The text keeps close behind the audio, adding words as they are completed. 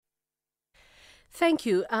Thank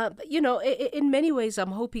you. In many ways,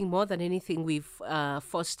 I'm hoping more than anything we've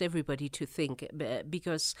forced everybody to think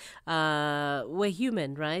because we're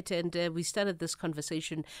human, right? And we started this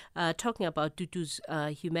conversation talking about Tutu's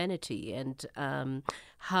humanity and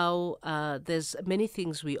how there's many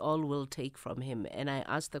things we all will take from him. And I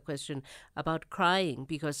asked the question about crying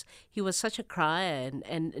because he was such a crier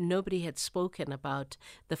and nobody had spoken about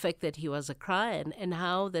the fact that he was a crier and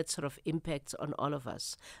how that sort of impacts on all of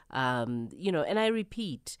us. And I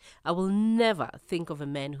repeat, I will never think of a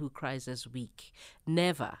man who cries as weak.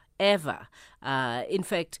 Never, ever. In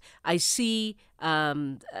fact, I see,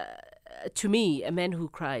 to me, a man who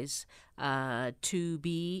cries to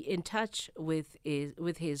be in touch with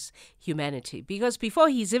his humanity. Because before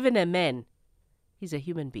he's even a man, he's a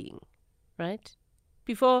human being, right?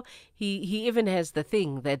 Before he even has the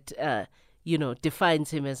thing that, defines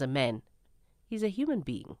him as a man, he's a human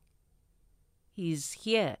being. He's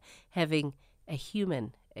here having a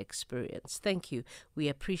human experience. Thank you. We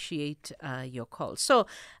appreciate your call. So,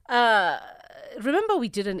 remember we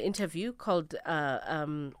did an interview called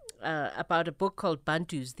about a book called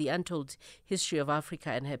Bantus, The Untold History of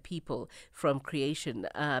Africa and Her People from Creation,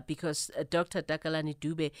 because Dr. Takalani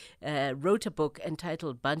Dube wrote a book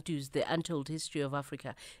entitled Bantus, The Untold History of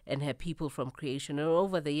Africa and Her People from Creation. And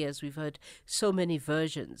over the years, we've heard so many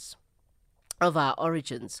versions of our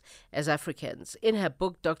origins as Africans. In her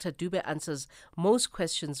book, Dr. Dube answers most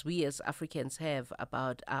questions we as Africans have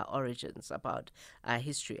about our origins, about our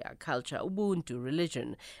history, our culture, Ubuntu,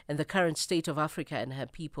 religion, and the current state of Africa and her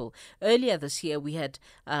people. Earlier this year, we had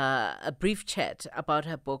a brief chat about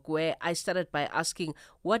her book where I started by asking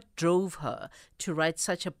what drove her to write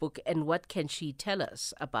such a book and what can she tell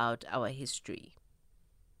us about our history.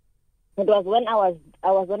 It was when I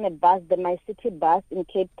was on a bus, my city bus in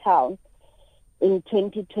Cape Town, in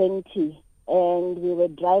 2020, and we were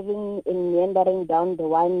driving and meandering down the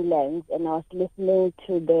winelands, and I was listening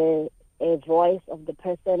to the voice of the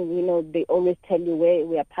person. They always tell you where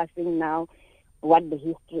we are passing now, what the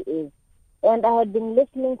history is. And I had been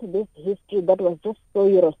listening to this history that was just so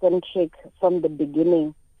Eurocentric from the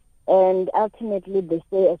beginning. And ultimately, they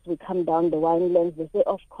say, as we come down the winelands, they say,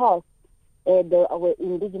 of course, there were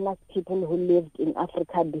indigenous people who lived in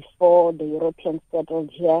Africa before the Europeans settled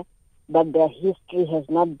here, but their history has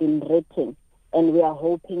not been written, and we are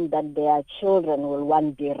hoping that their children will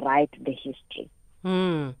one day write the history.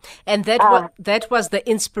 And that was the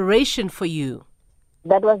inspiration for you?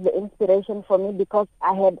 That was the inspiration for me because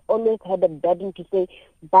I had always had a burden to say,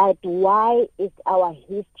 but why is our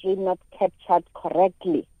history not captured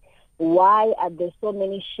correctly? Why are there so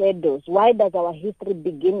many shadows? Why does our history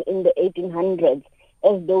begin in the 1800s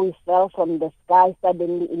as though we fell from the sky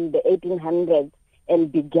suddenly in the 1800s? And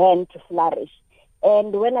began to flourish.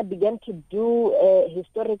 And when I began to do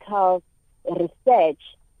historical research,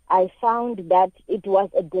 I found that it was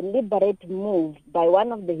a deliberate move by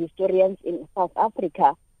one of the historians in South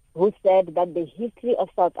Africa who said that the history of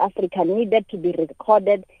South Africa needed to be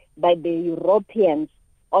recorded by the Europeans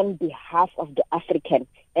on behalf of the African,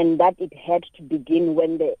 and that it had to begin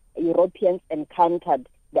when the Europeans encountered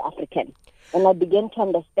the African. And I began to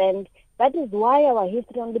understand that is why our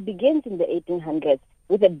history only begins in the 1800s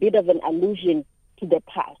with a bit of an allusion to the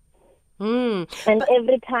past. And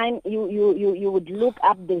every time you would look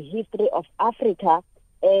up the history of Africa,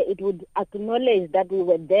 it would acknowledge that we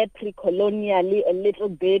were there pre-colonially a little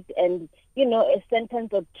bit and, a sentence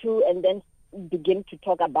or two, and then begin to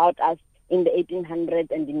talk about us in the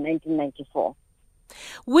 1800s and in 1994.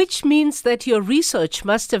 Which means that your research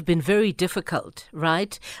must have been very difficult,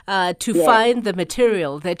 right? To find the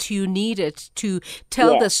material that you needed to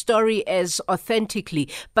tell the story as authentically.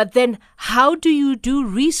 But then how do you do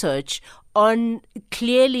research on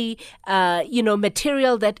clearly,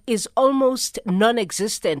 material that is almost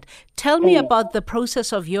non-existent? Tell me about the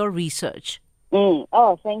process of your research.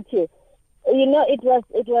 Oh, thank you. It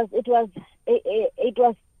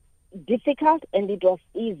was difficult and it was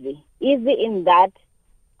easy. Easy in that,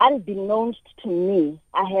 unbeknownst to me,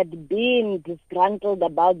 I had been disgruntled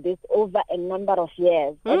about this over a number of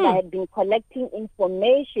years. And I had been collecting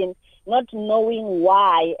information, not knowing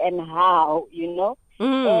why and how,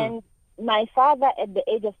 And my father, at the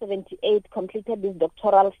age of 78, completed his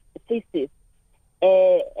doctoral thesis.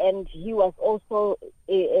 And he was also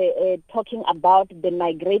talking about the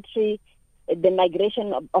migration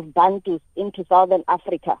of Bantus into Southern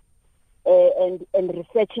Africa. And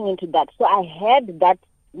researching into that. So I had that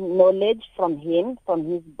knowledge from him, from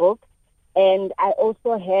his book, and I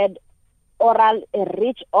also had a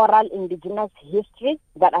rich oral indigenous history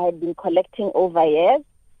that I had been collecting over years,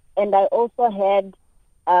 and I also had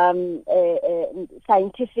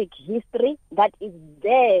scientific history that is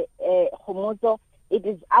there, Homozo. It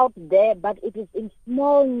is out there, but it is in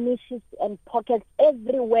small niches and pockets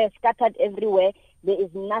everywhere, scattered everywhere. There is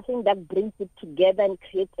nothing that brings it together and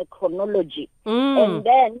creates a chronology. And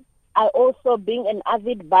then I also, being an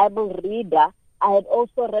avid Bible reader, I had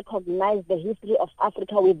also recognized the history of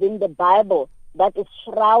Africa within the Bible that is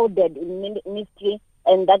shrouded in mystery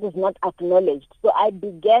and that is not acknowledged. So I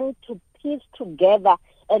began to piece together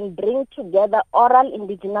and bring together oral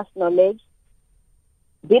indigenous knowledge,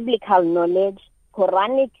 biblical knowledge,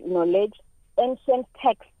 Quranic knowledge, ancient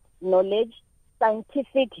text knowledge,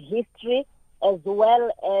 scientific history, as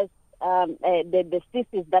well as the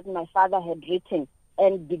thesis that my father had written,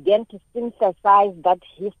 and began to synthesize that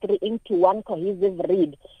history into one cohesive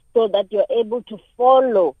read so that you're able to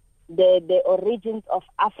follow the origins of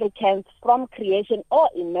Africans from creation or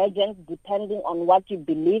emergence, depending on what you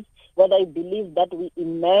believe, whether you believe that we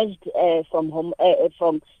emerged from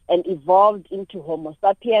and evolved into Homo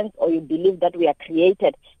sapiens, or you believe that we are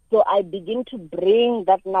created. So I begin to bring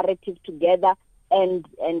that narrative together and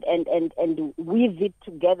weave it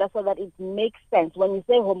together so that it makes sense. When you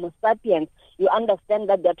say Homo sapiens, you understand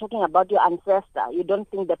that they're talking about your ancestor. You don't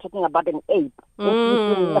think they're talking about an ape.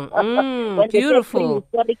 When Beautiful. they say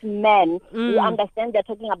prehistoric man, you understand they're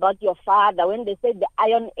talking about your father. When they say the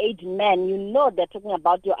Iron Age man, you know they're talking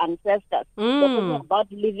about your ancestors. They're talking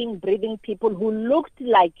about living, breathing people who looked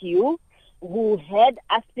like you, who had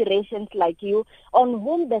aspirations like you, on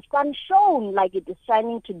whom the sun shone like it is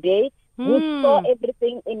shining today, who saw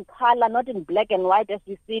everything in color, not in black and white as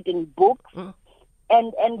we see it in books,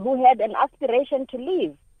 and who had an aspiration to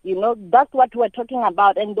live. You know, that's what we're talking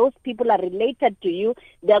about. And those people are related to you.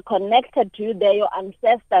 They're connected to you. They're your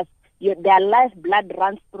ancestors. Their lifeblood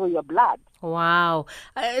runs through your blood. Wow.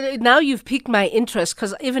 Now you've piqued my interest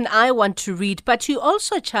because even I want to read. But you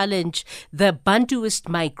also challenge the Bantuist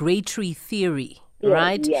migratory theory.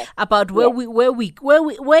 Right, about where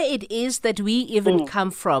it is that we even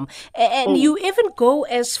come from, and you even go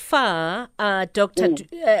as far, Dr.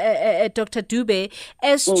 Dube,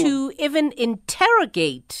 as to even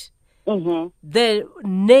interrogate the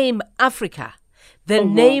name Africa, the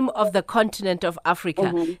name of the continent of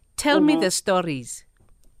Africa. Tell me the stories.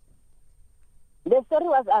 The story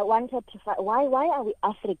was I wanted to find why are we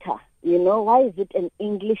Africa? You know, why is it an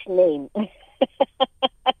English name?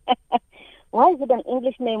 Why is it an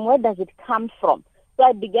English name? Where does it come from? So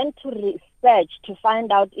I began to research to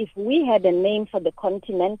find out if we had a name for the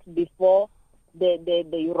continent before the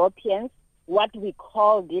Europeans, what we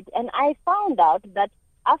called it. And I found out that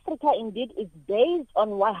Africa indeed is based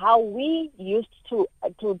on how we used to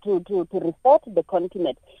refer to the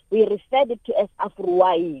continent. We referred it to as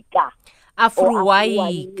Afruaika.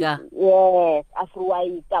 Afruaika. Yes,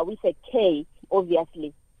 Afruaika with a K,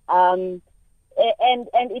 obviously. And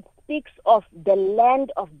it speaks of the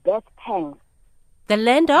land of birth pangs. The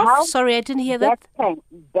land of? Sorry, I didn't hear that.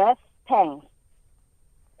 Birth pangs,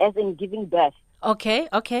 as in giving birth. Okay.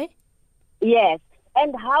 Yes,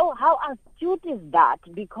 and how astute is that?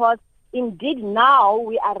 Because indeed now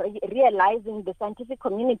we are realizing the scientific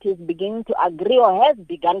community is beginning to agree, or has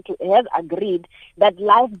agreed that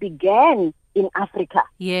life began in Africa.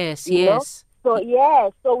 Yes.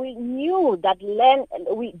 So we knew that land.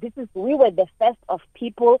 We were the first of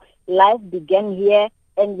people. Life began here,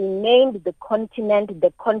 and we named the continent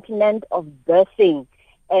of birthing,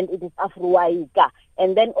 and it is Afruaika.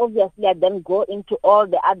 And then obviously I then go into all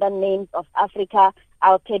the other names of Africa: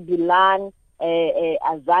 Alkebulan,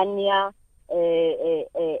 Azania,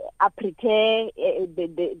 Afrique,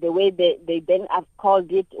 the way they then have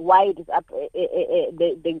called it. Why it is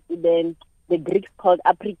the Greeks called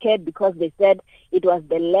Afrique, because they said it was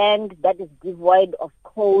the land that is devoid of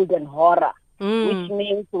cold and horror, which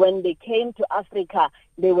means when they came to Africa,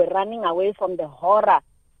 they were running away from the horror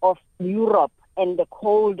of Europe and the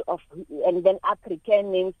cold and then Afrique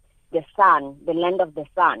means the sun, the land of the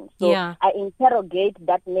sun. So I interrogate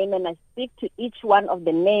that name and I speak to each one of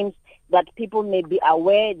the names that people may be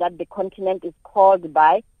aware that the continent is called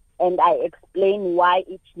by, and I explain why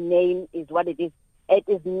each name is what it is. It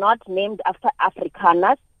is not named after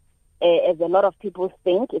Afrikaners, as a lot of people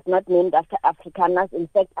think. It's not named after Afrikaners. In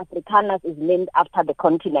fact, Afrikaners is named after the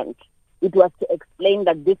continent. It was to explain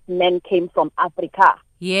that this man came from Africa.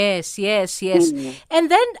 Yes. And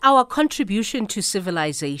then our contribution to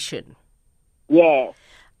civilization. Yes.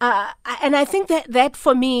 And I think that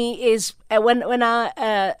for me is when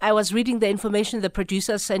I was reading the information the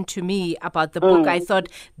producer sent to me about the book, I thought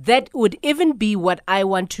that would even be what I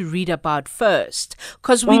want to read about first,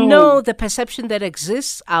 because we know the perception that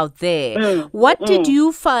exists out there. What did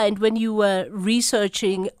you find when you were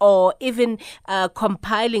researching or even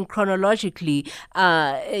compiling chronologically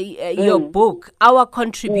your book, our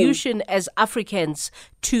contribution as Africans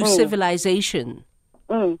to civilization?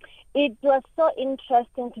 It was so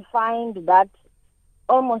interesting to find that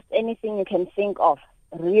almost anything you can think of,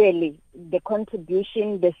 really, the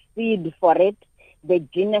contribution, the seed for it, the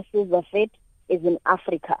genesis of it is in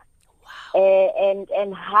Africa. Wow.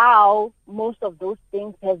 And how most of those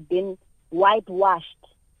things have been whitewashed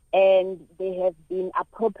and they have been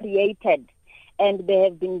appropriated and they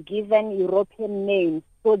have been given European names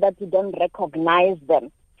so that you don't recognize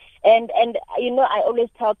them. And I always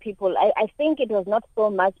tell people, I think it was not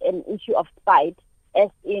so much an issue of spite as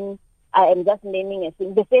in I am just naming a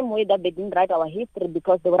thing, the same way that they didn't write our history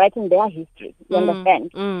because they were writing their history, you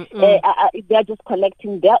understand? They are just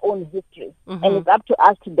collecting their own history. And it's up to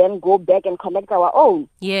us to then go back and collect our own.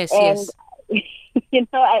 Yes, yes.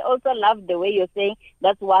 I also love the way you're saying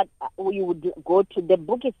that's what we would go to. The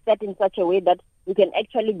book is set in such a way that you can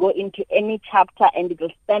actually go into any chapter and it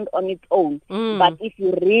will stand on its own. But if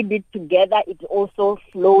you read it together, it also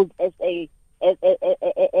flows as a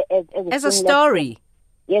story.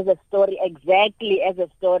 Yes, a story, exactly, as a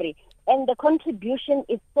story. And the contribution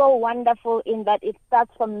is so wonderful in that it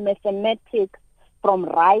starts from mathematics, from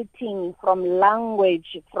writing, from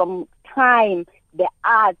language, from time, the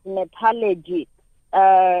arts, metallurgy,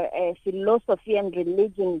 philosophy and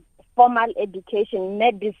religion, formal education,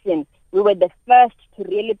 medicine. We were the first to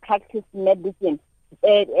really practice medicine.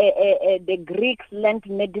 The Greeks learned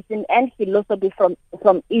medicine and philosophy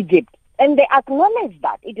from Egypt. And they acknowledge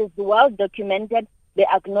that. It is well documented. They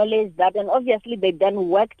acknowledge that. And obviously they then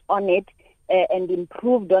worked on it and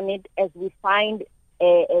improved on it as we find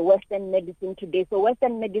Western medicine today. So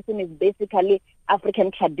Western medicine is basically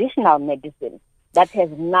African traditional medicine that has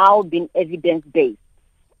now been evidence-based.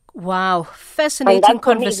 Wow, fascinating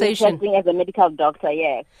conversation. Interesting as a medical doctor,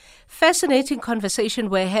 yes. Fascinating conversation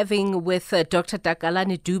we're having with Dr.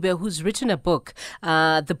 Takalani Dube, who's written a book.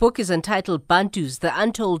 The book is entitled Bantus, The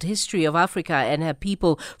Untold History of Africa and Her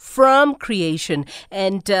People from Creation.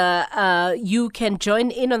 And you can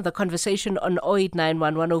join in on the conversation on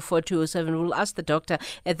 0891 104 207. We'll ask the doctor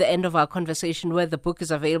at the end of our conversation where the book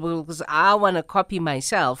is available because I want a copy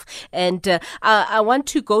myself. And I want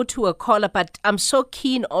to go to a caller, but I'm so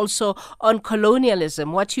keen also on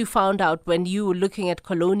colonialism, what you found out when you were looking at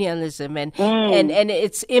colonialism and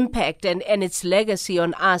its impact and its legacy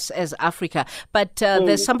on us as Africa. But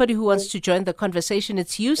there's somebody who wants to join the conversation.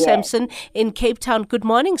 It's you, yes. Samson, in Cape Town. Good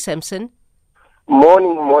morning, Samson.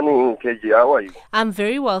 Morning, KG. How are you? I'm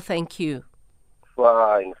very well, thank you.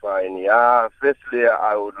 Fine. Yeah, firstly,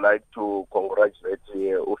 I would like to congratulate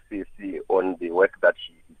OCC on the work that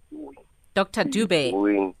she is doing. Dr.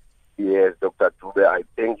 Dube. Yes, Dr. Dube, I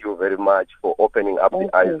thank you very much for opening up the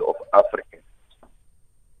eyes of Africans.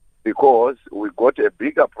 Because we got a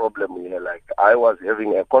bigger problem here. Like I was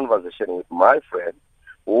having a conversation with my friend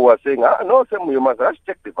who was saying, no, Sam, you must rush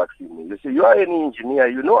take the vaccine. You see, you are an engineer,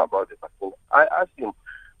 you know about the vaccine. I asked him,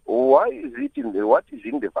 why is it what is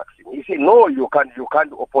in the vaccine? He said, no, you can't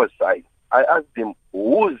oppose science. I asked him,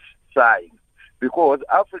 whose science? Because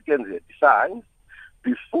Africans had science.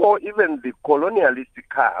 Before even the colonialists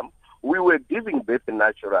come, we were giving birth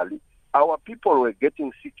naturally. Our people were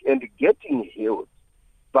getting sick and getting healed.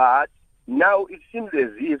 But now it seems as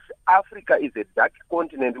if Africa is a dark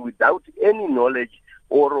continent without any knowledge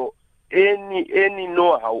or any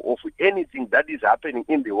know-how of anything that is happening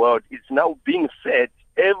in the world. It's now being fed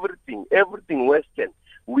everything Western.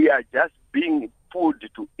 We are just being put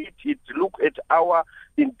to eat it. Look at our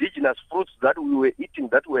indigenous fruits that we were eating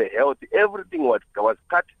that were healthy. Everything was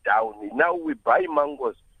cut down. Now we buy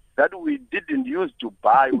mangoes that we didn't used to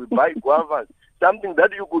buy. We buy guavas, something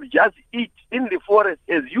that you could just eat in the forest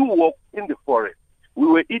as you walk in the forest. We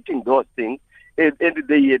were eating those things, and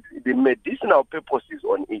they had the medicinal purposes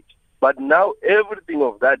on it. But now everything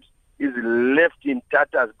of that is left in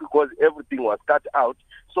tatters because everything was cut out,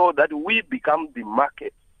 so that we become the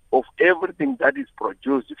market of everything that is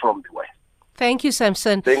produced from the West. Thank you,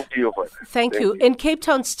 Samson. Thank you for that. Thank you. In Cape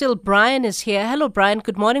Town still, Brian is here. Hello, Brian.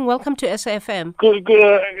 Good morning. Welcome to SAFM. Good.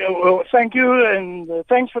 Well, thank you, and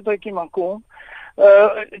thanks for taking my call.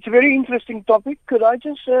 It's a very interesting topic. Could I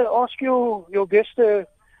just ask your guest a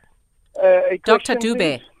question, Dr.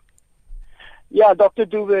 Dube. Please? Yeah, Dr.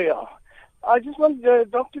 Dube. Yeah. I just want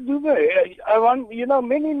Dr. Dube. I want,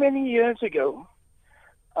 many years ago,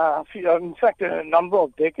 in fact, a number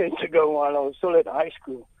of decades ago while I was still at high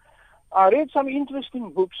school, I read some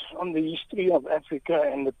interesting books on the history of Africa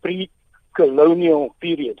and the pre-colonial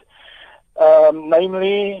period,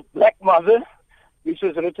 namely Black Mother, which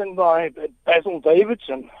was written by Basil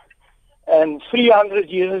Davidson, and 300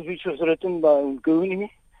 Years, which was written by Nguni,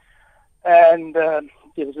 and there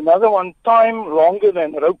was another one, Time Longer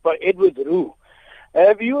Than Rope by Edward Rue.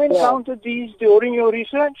 Have you encountered these during your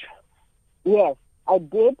research? Yes, I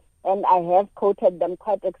did, and I have quoted them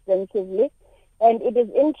quite extensively. And it is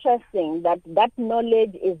interesting that that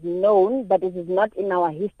knowledge is known, but it is not in our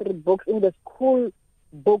history books, in the school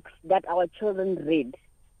books that our children read.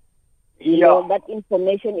 You know, that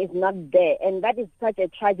information is not there, and that is such a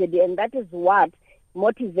tragedy, and that is what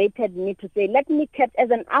motivated me to say, let me capture, as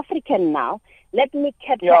an African now, let me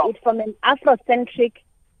capture it from an Afrocentric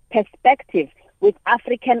perspective with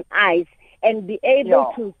African eyes, and be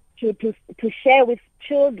able to share with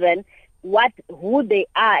children who they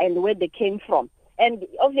are and where they came from. And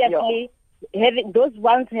obviously,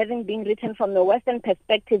 having been written from the Western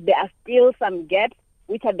perspective, there are still some gaps,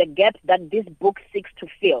 which are the gaps that this book seeks to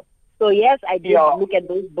fill. So yes, I did look at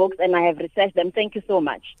those books and I have researched them. Thank you so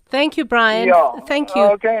much. Thank you, Brian. Thank you.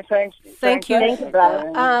 Okay, thanks. Thank you. Thank you,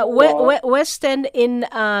 Brian. Western in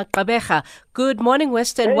Gqeberha. Good morning,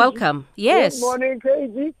 Western. Welcome. Yes. Good morning,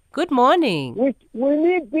 KG. Good morning. We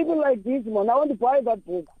need people like this, man. I want to buy that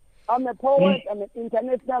book. I'm a poet. I'm an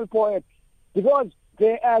international poet. Because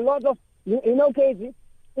there are a lot of, KG,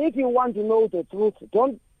 if you want to know the truth,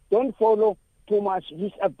 don't follow too much.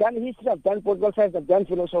 I've done history, I've done political science, I've done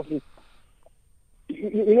philosophy.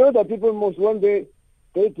 You know that people most one day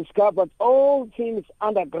they discovered all things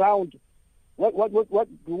underground. What do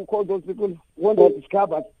you call those people when they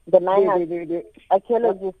discovered? The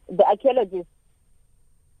archaeologists. The archaeologists.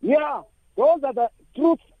 Yeah, those are the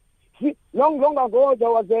truths. See, long ago there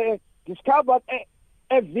was discovered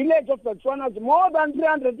a village of the Tswanas more than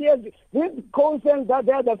 300 years. This concept that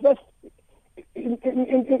they are the first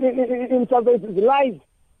in South Africa's life.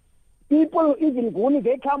 People, even Guni,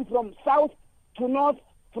 they come from south to north,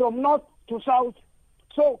 from north to south.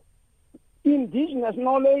 So, indigenous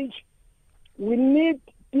knowledge, we need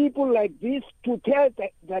people like this to tell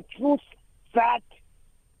the truth that.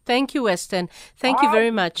 Thank you, Weston. Thank you very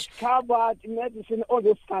much. Covered medicine, all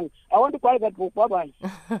those things. I want to buy that book. Bye-bye.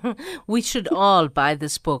 We should all buy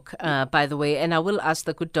this book, by the way, and I will ask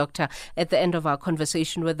the good doctor at the end of our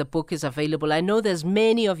conversation where the book is available. I know there's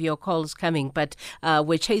many of your calls coming, but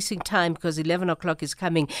we're chasing time because 11 o'clock is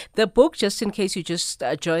coming. The book, just in case you just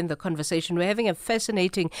joined the conversation, we're having a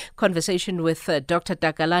fascinating conversation with Dr.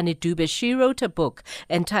 Takalani Dube. She wrote a book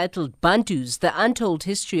entitled Bantus, The Untold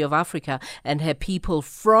History of Africa and Her People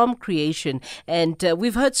from Creation. And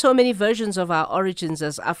we've heard so many versions of our origins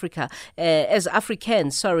as Africans.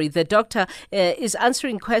 The doctor is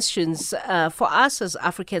answering questions for us as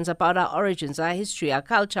Africans about our origins, our history, our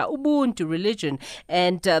culture, Ubuntu, religion,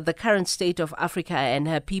 and the current state of Africa and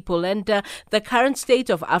her people. And the current state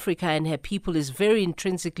of Africa and her people is very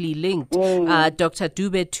intrinsically linked, Dr.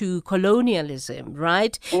 Dube, to colonialism,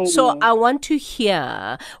 right? So I want to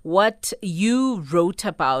hear what you wrote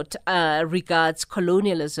about regards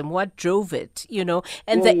colonialism, what drove it,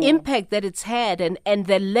 and the impact that it's had and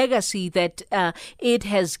the legacy that it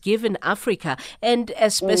has given Africa and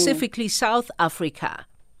specifically South Africa.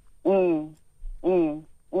 Thank you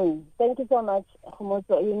so much,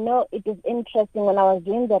 Khumoso. It is interesting. When I was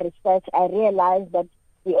doing the research, I realized that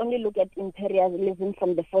we only look at imperialism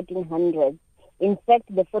from the 1400s. In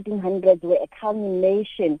fact, the 1400s were a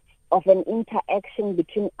culmination of an interaction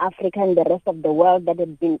between Africa and the rest of the world that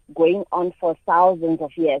had been going on for thousands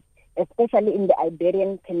of years, especially in the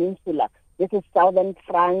Iberian Peninsula. This is southern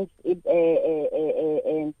France,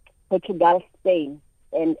 Portugal, Spain,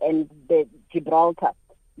 and the Gibraltar.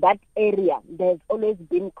 That area, there's always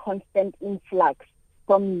been constant influx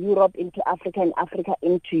from Europe into Africa and Africa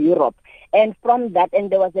into Europe. And from that, and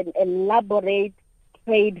there was an elaborate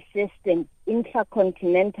trade system,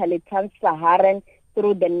 intercontinentally, trans-Saharan,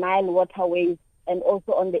 through the Nile waterways and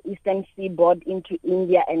also on the eastern seaboard into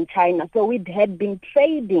India and China. So we had been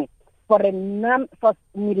trading for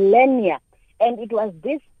millennia, and it was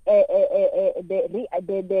this the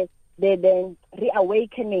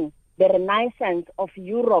reawakening, the renaissance of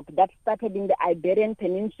Europe that started in the Iberian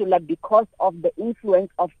Peninsula because of the influence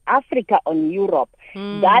of Africa on Europe.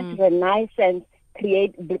 That renaissance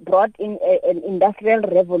brought in an industrial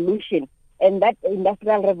revolution. And that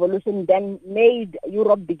industrial revolution then made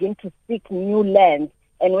Europe begin to seek new lands.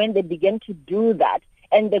 And when they began to do that,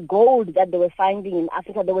 and the gold that they were finding in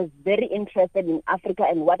Africa. They were very interested in Africa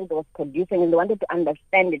and what it was producing, and they wanted to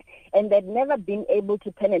understand it. And they'd never been able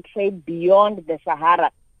to penetrate beyond the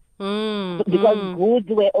Sahara. Because goods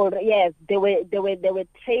were already, yes, there were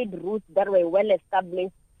trade routes that were well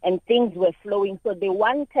established and things were flowing. So they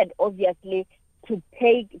wanted, obviously, to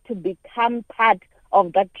become part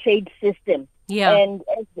of that trade system. Yeah. And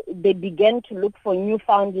as they began to look for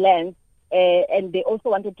newfound lands, and they also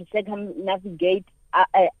wanted to circumnavigate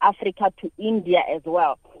Africa to India as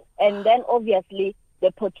well. And then, obviously,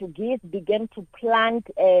 the Portuguese began to plant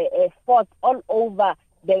forts all over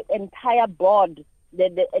the entire board,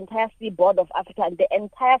 the entire seaboard of Africa, and the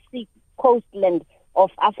entire sea coastland of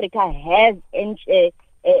Africa has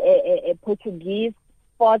Portuguese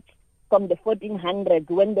forts from the 1400s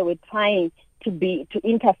when they were trying to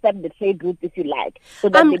intercept the trade route, if you like, so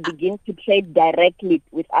that they begin to trade directly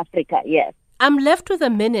with Africa. Yes. I'm left with a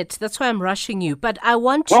minute. That's why I'm rushing you. But I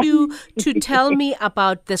want you to tell me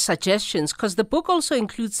about the suggestions, because the book also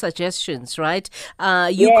includes suggestions, right?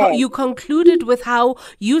 You concluded with how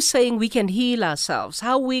you're saying we can heal ourselves,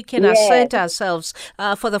 how we can assert ourselves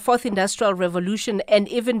for the fourth industrial revolution and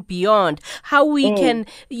even beyond, how we can,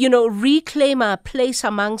 reclaim our place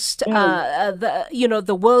amongst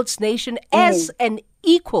the world's nation as an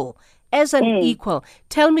equal.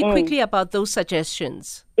 Tell me quickly about those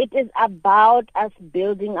suggestions. It is about us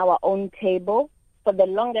building our own table. For the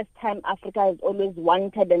longest time, Africa has always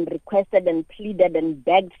wanted and requested and pleaded and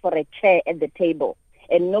begged for a chair at the table.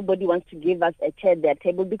 And nobody wants to give us a chair at their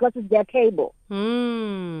table because it's their table.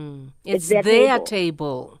 It's their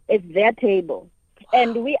table. It's their table.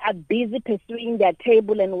 And we are busy pursuing their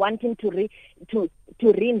table and wanting to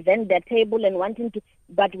reinvent their table and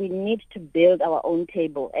but we need to build our own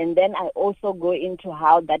table. And then I also go into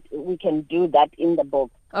how that we can do that in the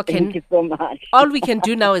book. Okay. Thank you so much. All we can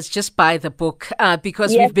do now is just buy the book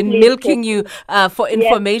because we've been milking you for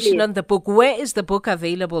information on the book. Where is the book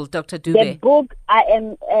available, Dr. Dube? The book,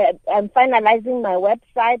 I'm finalizing my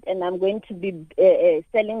website and I'm going to be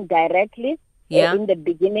selling directly in the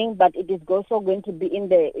beginning, but it is also going to be in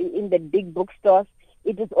the big bookstores.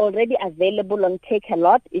 It is already available on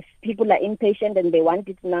Takalani. If people are impatient and they want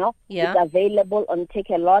it now, it's available on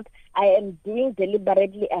Takalani. I am doing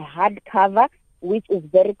deliberately a hardcover, which is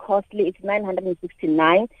very costly. It's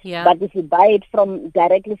 $969. Yeah. But if you buy it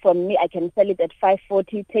directly from me, I can sell it at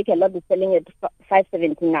 $540. Takalani is selling it at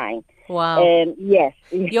 $579. Wow. Yes.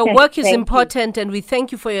 Your work is important, and we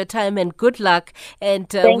thank you for your time and good luck.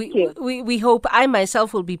 And we hope, I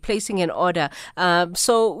myself will be placing an order.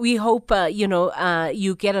 So we hope,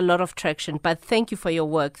 you get a lot of traction. But thank you for your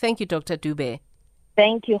work. Thank you, Dr. Dube.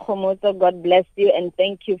 Thank you, Khomoso. God bless you. And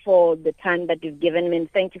thank you for the time that you've given me.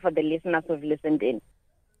 And thank you for the listeners who've listened in.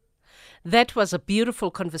 That was a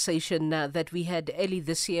beautiful conversation that we had early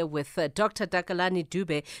this year with Dr. Takalani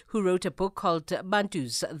Dube, who wrote a book called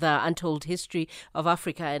Bantus, The Untold History of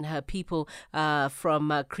Africa and Her People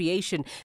from Creation.